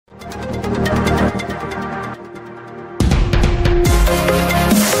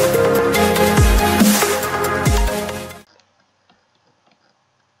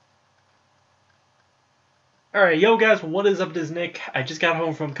Alright, yo guys, what is up? This is Nick. I just got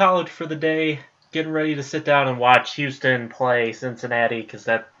home from college for the day, getting ready to sit down and watch Houston play Cincinnati, because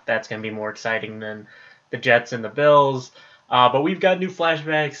that's going to be more exciting than the Jets and the Bills. But we've got new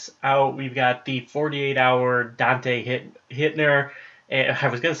flashbacks out. We've got the 48-hour Dante Hittner. And I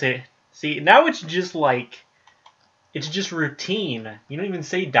was going to say, see, now it's just routine. You don't even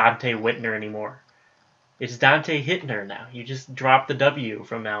say Dante Whitner anymore. It's Dante Hittner now. You just drop the W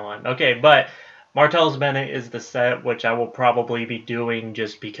from now on. Okay, but Martellus Bennett is the set, which I will probably be doing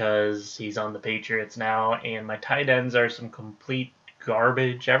just because he's on the Patriots now, and my tight ends are some complete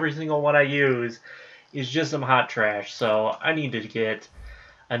garbage. Every single one I use is just some hot trash, so I need to get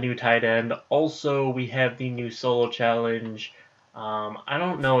a new tight end. Also, we have the new solo challenge. I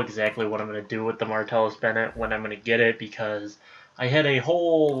don't know exactly what I'm going to do with the Martellus Bennett when I'm going to get it, because I had a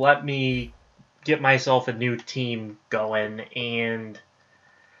whole let me get myself a new team going, and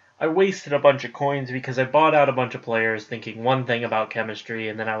I wasted a bunch of coins because I bought out a bunch of players thinking one thing about chemistry,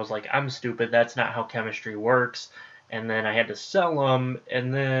 and then I was like, I'm stupid, that's not how chemistry works. And then I had to sell them,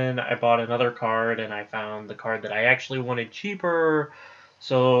 and then I bought another card, and I found the card that I actually wanted cheaper.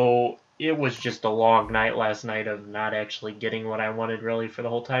 So it was just a long night last night of not actually getting what I wanted really for the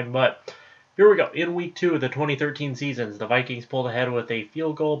whole time. But here we go. In week 2 of the 2013 seasons, the Vikings pulled ahead with a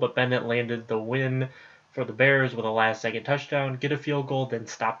field goal, but Bennett landed the win for the Bears with a last-second touchdown, get a field goal, then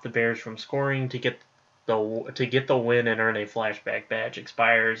stop the Bears from scoring to get the win and earn a flashback badge.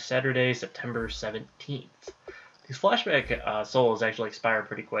 Expires Saturday, September 17th. These flashback solos actually expire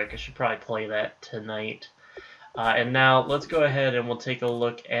pretty quick. I should probably play that tonight. And now let's go ahead and we'll take a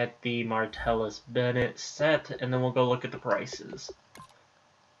look at the Martellus Bennett set, and then we'll go look at the prices.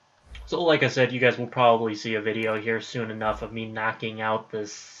 So like I said, you guys will probably see a video here soon enough of me knocking out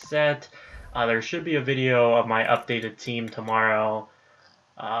this set. There should be a video of my updated team tomorrow,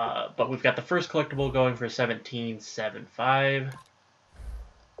 but we've got the first collectible going for $17.75.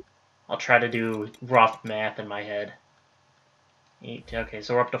 I'll try to do rough math in my head. Okay,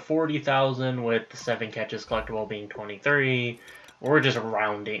 so we're up to 40,000 with the 7 catches collectible being 23. We're just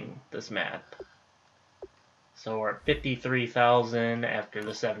rounding this math. So we're at 53,000 after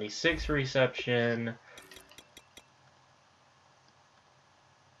the 76 reception.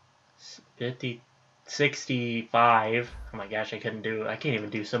 65. Oh my gosh, I can't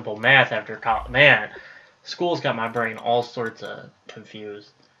even do simple math after college. Man, school's got my brain all sorts of confused.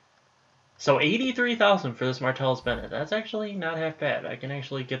 So 83,000 for this Martellus Bennett. That's actually not half bad. I can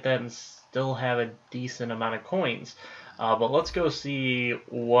actually get that and still have a decent amount of coins. But let's go see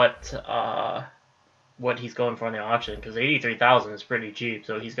what he's going for on the auction, because 83,000 is pretty cheap,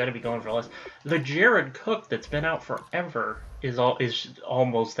 so he's got to be going for less. The Jared Cook that's been out forever is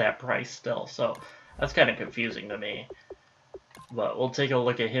almost that price still, so that's kind of confusing to me. But we'll take a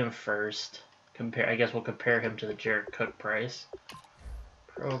look at him first. I guess we'll compare him to the Jared Cook price.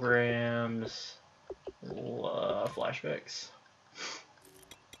 Programs, flashbacks.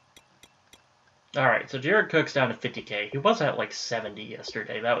 Alright, so Jared Cook's down to 50k. He was at like 70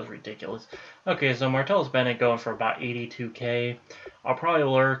 yesterday. That was ridiculous. Okay, so Martellus Bennett going for about 82k. I'll probably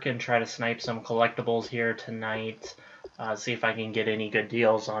lurk and try to snipe some collectibles here tonight. See if I can get any good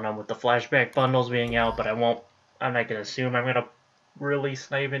deals on them with the flashback bundles being out, but I'm not going to assume I'm going to really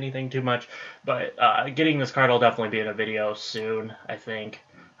snipe anything too much. But getting this card will definitely be in a video soon, I think.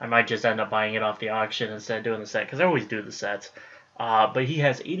 I might just end up buying it off the auction instead of doing the set, because I always do the sets. But he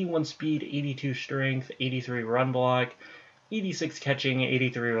has 81 speed, 82 strength, 83 run block, 86 catching,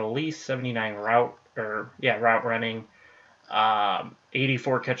 83 release, 79 route running,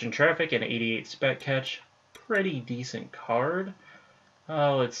 84 catch in traffic, and 88 spec catch. Pretty decent card.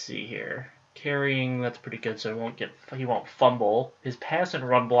 Let's see here. Carrying, that's pretty good, so he won't fumble. His pass and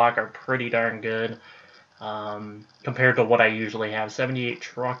run block are pretty darn good compared to what I usually have. 78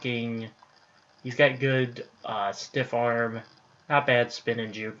 trucking. He's got good stiff arm. Not bad spin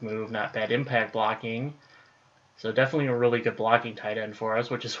and juke move, not bad impact blocking. So definitely a really good blocking tight end for us,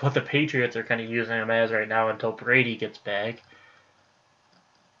 which is what the Patriots are kind of using him as right now until Brady gets back.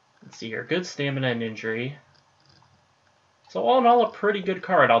 Let's see here. Good stamina and injury. So all in all, a pretty good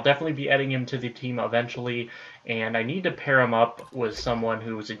card. I'll definitely be adding him to the team eventually, and I need to pair him up with someone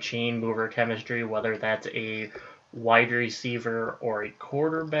who's a chain mover chemistry, whether that's a wide receiver or a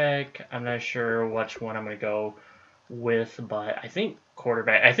quarterback. I'm not sure which one I'm going to go with, but I think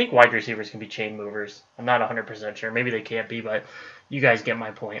wide receivers can be chain movers. I'm not 100% sure. Maybe they can't be, but you guys get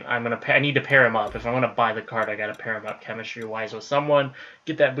my point. I need to pair him up. If I want to buy the card, I got to pair him up chemistry-wise with someone,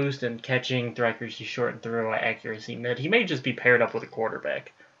 get that boost in catching, throw accuracy short, and throw accuracy mid. He may just be paired up with a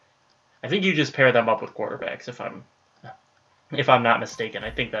quarterback. I think you just pair them up with quarterbacks if I'm not mistaken.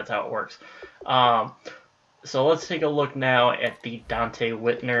 I think that's how it works. So let's take a look now at the Dante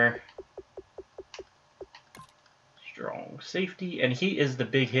Whitner strong safety, and he is the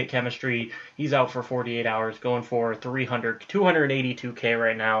big hit chemistry. He's out for 48 hours, going for 282K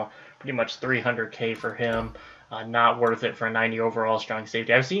right now, pretty much 300K for him. Not worth it for a 90 overall strong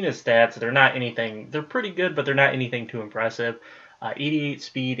safety. I've seen his stats. They're not anything. They're pretty good, but they're not anything too impressive. 88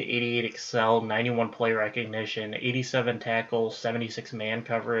 speed, 88 excel, 91 play recognition, 87 tackles, 76 man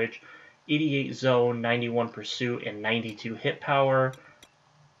coverage, 88 zone, 91 pursuit, and 92 hit power.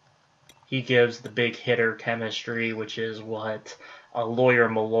 He gives the big hitter chemistry, which is what Lawyer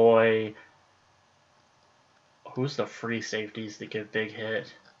Malloy. Who's the free safeties that give big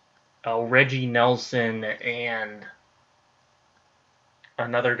hit? Oh, Reggie Nelson and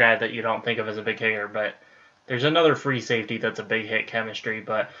another guy that you don't think of as a big hitter, but there's another free safety that's a big hit chemistry,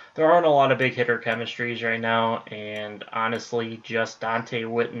 but there aren't a lot of big hitter chemistries right now, and honestly, just Dante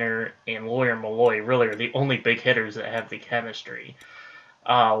Whitner and Lawyer Malloy really are the only big hitters that have the chemistry.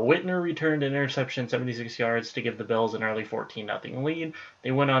 Whitner returned an interception 76 yards to give the Bills an early 14-0 lead.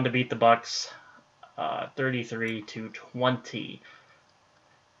 They went on to beat the Bucks 33-20.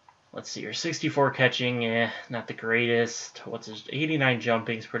 Let's see here. 64 catching, not the greatest. What's his 89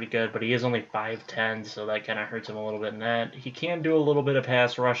 jumping is pretty good, but he is only 5'10", so that kind of hurts him a little bit in that. He can do a little bit of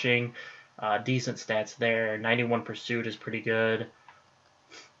pass rushing. Decent stats there. 91 pursuit is pretty good.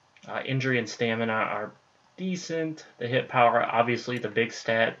 Injury and stamina are decent. The hit power, obviously the big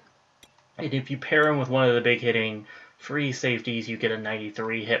stat. And if you pair him with one of the big hitting free safeties, you get a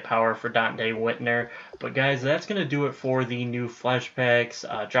 93 hit power for Dante Whitner. But guys, that's going to do it for the new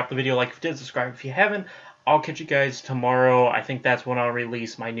flashbacks. Drop the video a like if you did, subscribe if you haven't. I'll catch you guys tomorrow. I think that's when I'll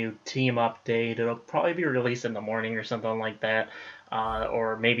release my new team update. It'll probably be released in the morning or something like that.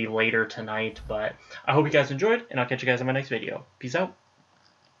 Or maybe later tonight. But I hope you guys enjoyed, and I'll catch you guys in my next video. Peace out.